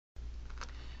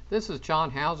This is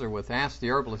John Hauser with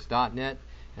AskTheHerbalist.net,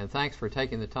 and thanks for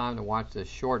taking the time to watch this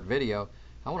short video.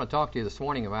 I want to talk to you this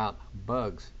morning about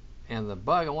bugs, and the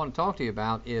bug I want to talk to you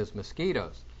about is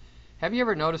mosquitoes. Have you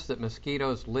ever noticed that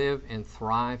mosquitoes live and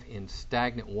thrive in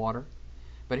stagnant water?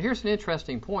 But here's an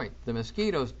interesting point. The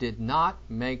mosquitoes did not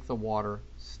make the water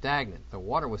stagnant. The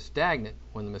water was stagnant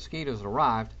when the mosquitoes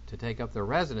arrived to take up their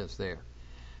residence there.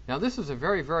 Now this is a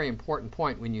very, very important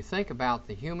point when you think about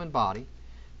the human body.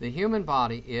 The human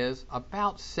body is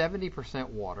about 70%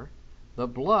 water, the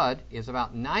blood is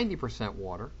about 90%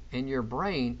 water, and your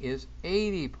brain is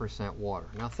 80% water.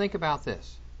 Now think about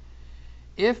this.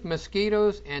 If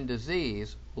mosquitoes and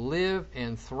disease live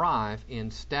and thrive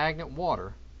in stagnant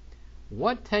water,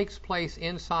 what takes place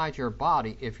inside your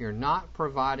body if you're not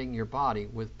providing your body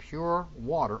with pure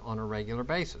water on a regular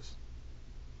basis?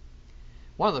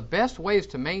 One of the best ways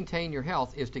to maintain your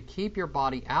health is to keep your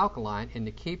body alkaline and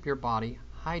to keep your body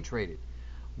hydrated.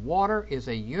 Water is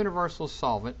a universal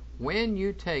solvent. When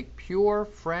you take pure,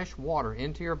 fresh water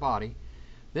into your body,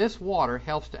 this water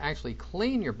helps to actually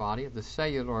clean your body at the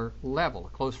cellular level. A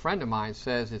close friend of mine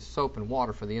says it's soap and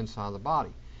water for the inside of the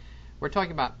body. We're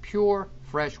talking about pure,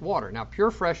 fresh water. Now,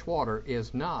 pure, fresh water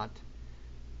is not,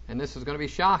 and this is going to be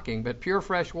shocking, but pure,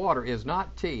 fresh water is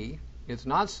not tea, it's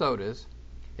not sodas,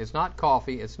 it's not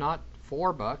coffee, it's not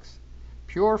 $4.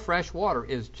 Pure, fresh water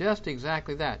is just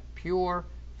exactly that, pure,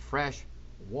 fresh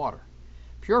water.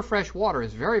 Pure, fresh water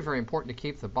is very, very important to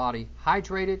keep the body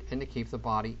hydrated and to keep the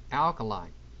body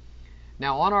alkaline.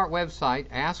 Now, on our website,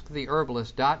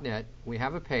 AskTheHerbalist.net, we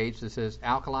have a page that says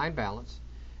Alkaline Balance.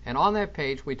 And on that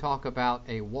page, we talk about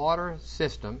a water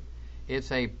system.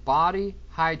 It's a body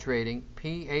hydrating,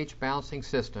 pH balancing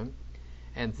system.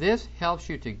 And this helps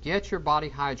you to get your body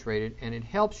hydrated, and it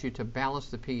helps you to balance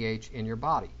the pH in your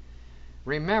body.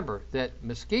 Remember that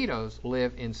mosquitoes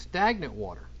live in stagnant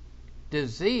water.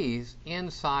 Disease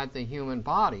inside the human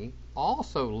body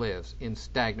also lives in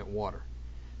stagnant water.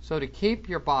 So to keep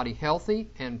your body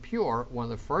healthy and pure, one of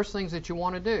the first things that you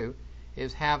want to do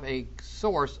is have a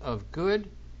source of good,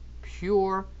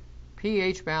 pure,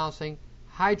 pH balancing,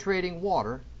 hydrating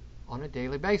water on a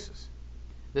daily basis.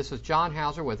 This is John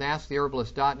Hauser with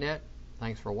AskTheHerbalist.net.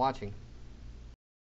 Thanks for watching.